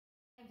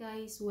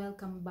guys,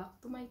 welcome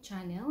back to my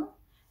channel.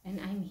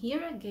 And I'm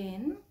here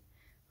again.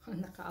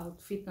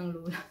 Naka-outfit ng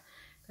Lola.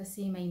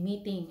 Kasi may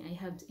meeting. I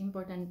have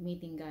important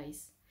meeting,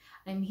 guys.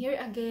 I'm here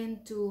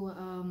again to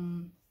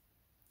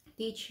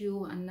teach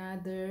you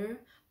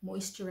another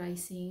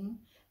moisturizing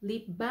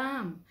lip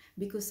balm.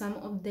 Because some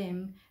of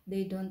them,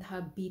 they don't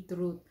have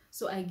beetroot.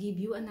 So I give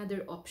you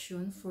another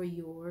option for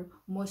your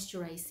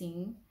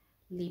moisturizing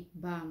lip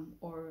balm.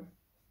 Or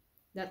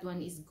that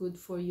one is good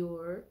for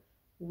your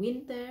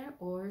winter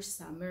or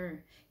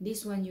summer.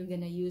 This one you're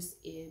gonna use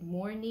in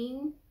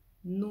morning,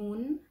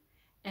 noon,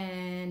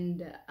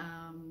 and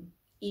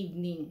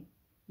evening.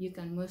 You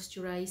can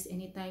moisturize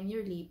anytime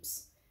your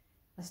lips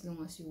as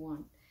long as you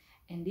want.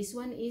 And this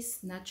one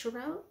is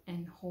natural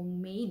and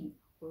homemade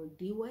or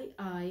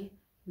DIY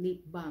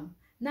lip balm.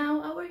 Now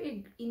our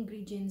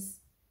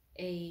ingredients: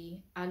 a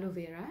aloe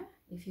vera.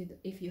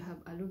 If you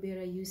have aloe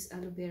vera, use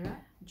aloe vera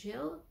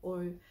gel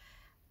or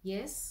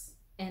yes.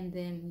 And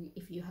then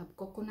if you have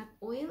coconut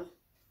oil,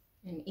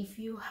 and if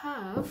you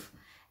have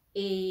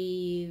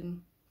a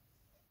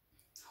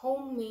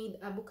homemade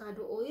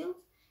avocado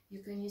oil, you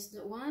can use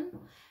that one.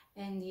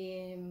 And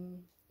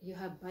you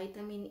have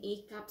vitamin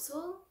E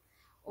capsule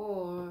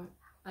or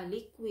a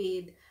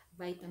liquid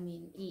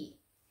vitamin E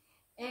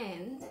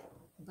and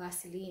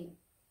Vaseline.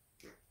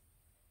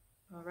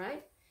 All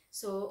right,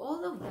 so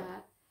all of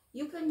that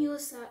you can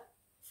use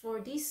for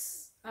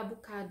this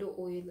avocado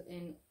oil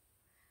and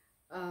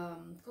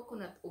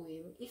coconut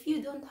oil. If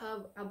you don't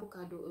have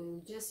avocado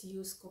oil, just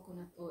use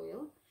coconut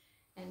oil.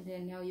 And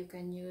then now you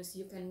can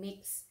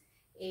mix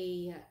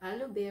a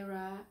aloe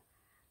vera,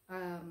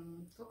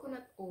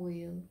 coconut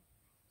oil,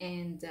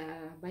 and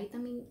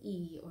vitamin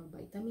E or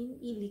vitamin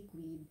E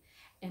liquid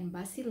and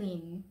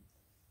Vaseline,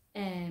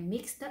 and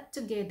mix that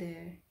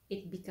together.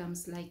 It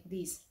becomes like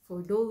this.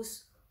 For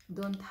those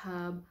don't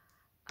have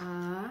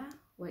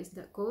what is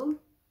that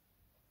called?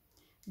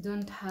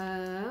 Don't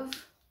have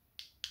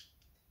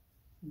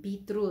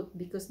beetroot,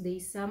 because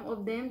some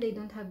of them they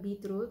don't have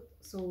beetroot.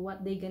 So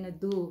what they gonna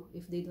do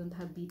if they don't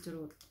have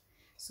beetroot?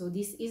 So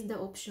this is the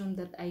option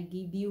that I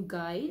give you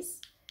guys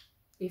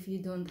if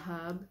you don't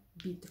have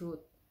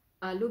beetroot.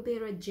 Aloe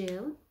vera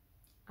gel,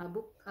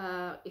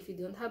 if you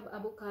don't have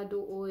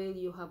avocado oil,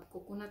 you have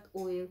coconut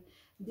oil,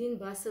 then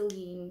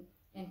Vaseline,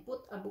 and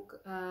put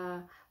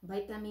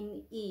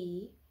vitamin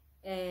E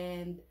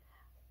and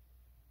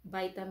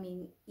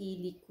vitamin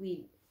E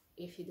liquid.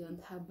 If you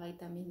don't have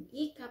vitamin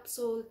E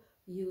capsule,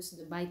 use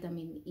the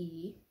vitamin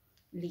E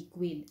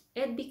liquid.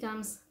 It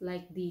becomes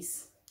like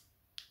this.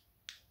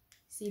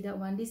 See that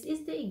one? This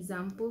is the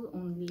example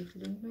only. I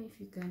don't know if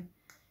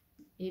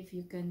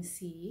you can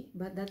see,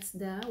 but that's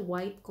the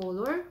white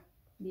color.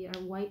 They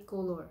are white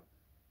color,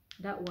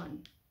 that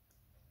one.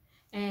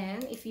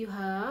 And if you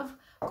have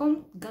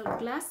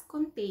glass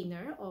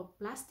container or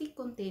plastic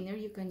container,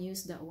 you can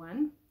use that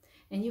one.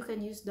 And you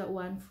can use that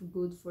one for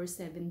good for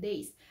 7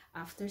 days.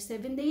 After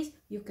 7 days,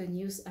 you can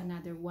use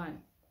another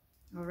one.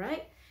 All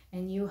right,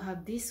 and you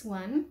have this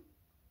one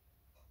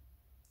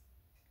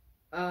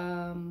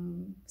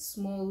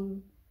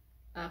small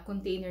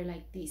container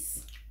like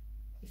this.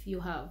 If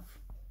you have,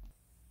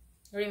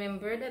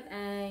 remember that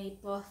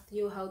I taught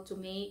you how to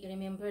make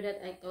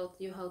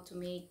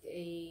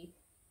a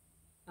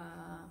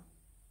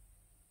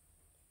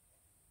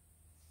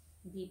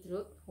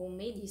beetroot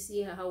homemade. You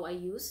see how I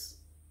use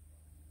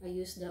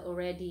that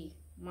already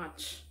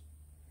much.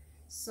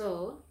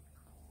 So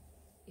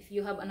if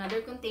you have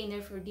another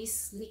container for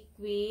this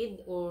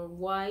liquid or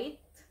white,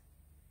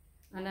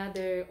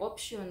 another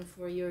option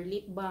for your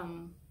lip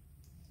balm,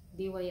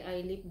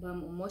 DIY lip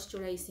balm or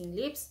moisturizing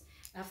lips,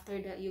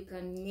 after that you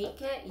can make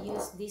it,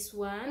 use this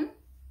one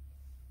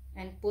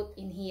and put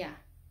in here.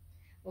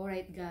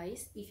 Alright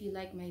guys, if you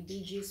like my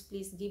videos,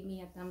 please give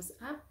me a thumbs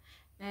up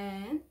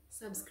and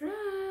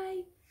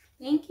subscribe.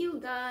 Thank you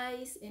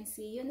guys, and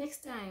see you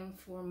next time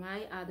for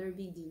my other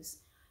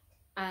videos.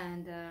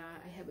 And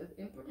I have an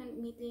important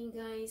meeting,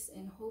 guys,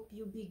 and hope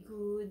you be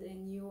good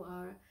and you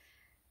are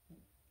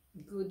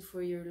good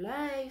for your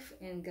life,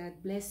 and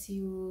God bless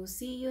you.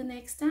 See you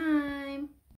next time.